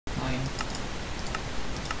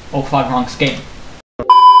Oh fuck, wrong skin.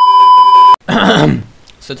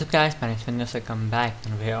 So what's up guys, my name is Vanessa, welcome back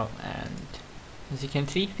in the video, and as you can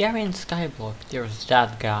see, we are in Skyblock. There's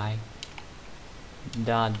that guy.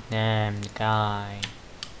 That damned guy.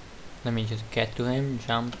 Let me just get to him,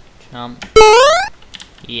 jump.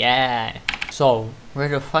 Yeah. So, where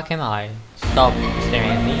the fuck am I? Stop staring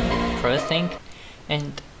at me, first thing.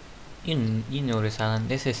 And you know this island,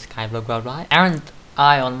 this is Skyblock, blah blah. Aren't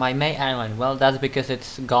I on my main island? Well, that's because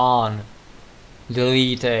it's gone.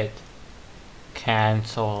 Deleted.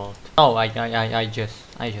 Cancelled. Oh, I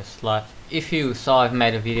just left. If you saw, I've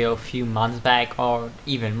made a video a few months back or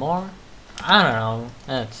even more. I don't know.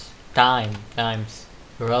 That's time's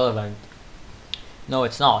irrelevant. No,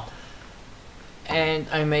 it's not. And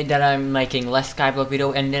I made that I'm making less Skyblock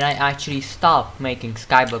video, and then I actually stopped making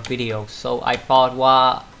Skyblock videos. So I thought,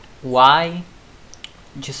 why?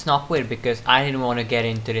 Just not quit, because I didn't want to get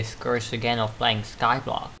into this curse again of playing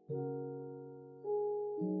Skyblock.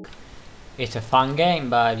 It's a fun game,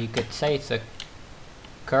 but you could say it's a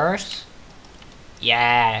curse.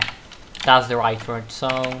 Yeah, that's the right word. So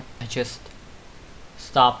I just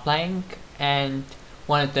stopped playing and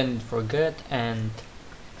wanted to end for good, and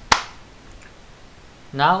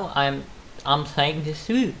now I'm playing this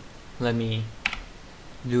too. Let me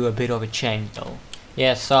do a bit of a change though.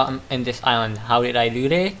 Yeah, so I'm in this island. How did I do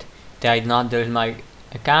that? Did I not delete my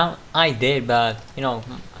account? I did, but you know,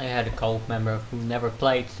 I had a co member who never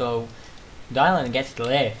played, so the island gets to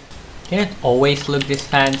live. Did it always look this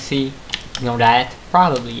fancy? You know that?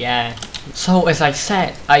 Probably, yeah. So as I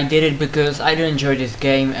said, I did it because I didn't enjoy this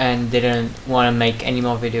game and didn't want to make any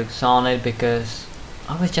more videos on it, because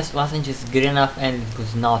I wasn't just good enough, and it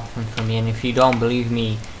was not fun for me. And if you don't believe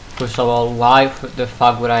me, first of all, why the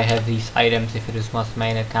fuck would I have these items if it is my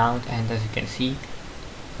main account? And as you can see,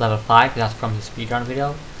 level 5, that's from the speedrun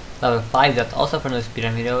video. Level 5, that's also from the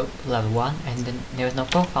speedrun video. Level 1, and then there's no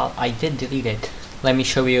profile. I did delete it. Let me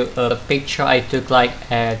show you a picture I took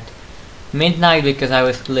like at midnight, because I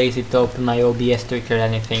was too lazy to open my OBS to record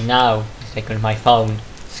anything. Now it's like on my phone.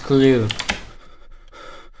 Screw you.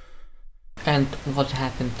 And what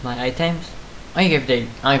happened to my items? I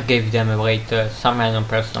gave them away to some random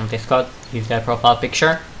person on Discord. Use their profile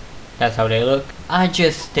picture. That's how they look. I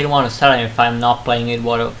just didn't want to sell it. If I'm not playing it,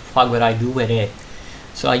 what the fuck would I do with it?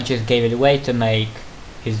 So I just gave it away to make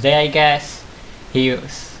his day, I guess.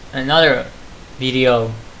 Here's another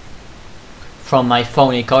video from my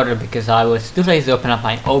phone recorder, because I was too lazy to open up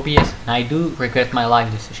my OBS, and I do regret my life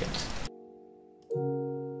decisions.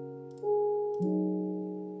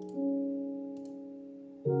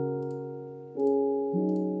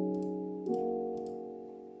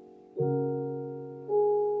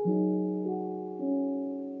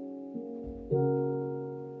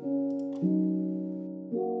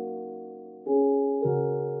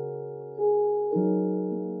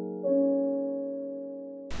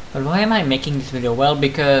 But why am I making this video? Well,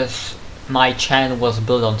 because my channel was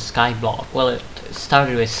built on Skyblock. Well, it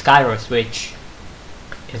started with Skyros, which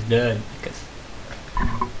is good because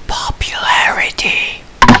popularity.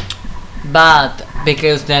 But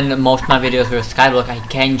because then most of my videos were Skyblock, I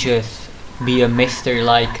can't just be a mystery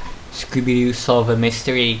like Scooby-Doo solve a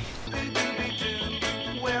mystery.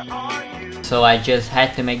 So I just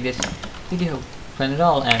had to make this video for it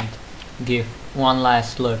all and give one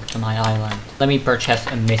last look to my island. Let me purchase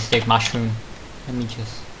a mystic mushroom. Let me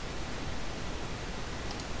just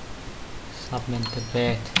submit a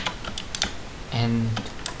bit and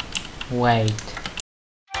wait.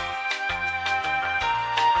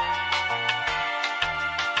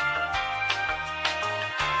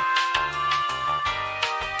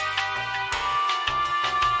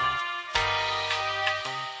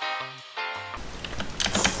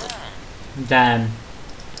 Damn.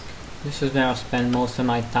 This is where I spend most of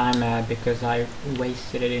my time at, because I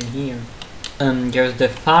wasted it in here. There's the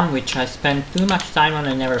farm, which I spent too much time on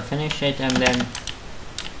and never finished it, and then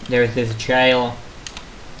there's this jail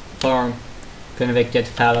for convicted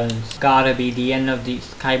felons. Gotta be the end of the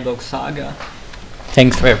Skyblock saga.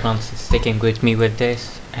 Thanks for everyone sticking with me with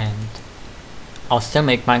this, and I'll still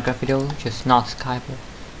make Minecraft video, just not Skyblock.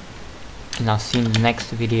 And I'll see you in the next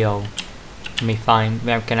video. Let me find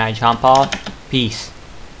where can I jump off. Peace.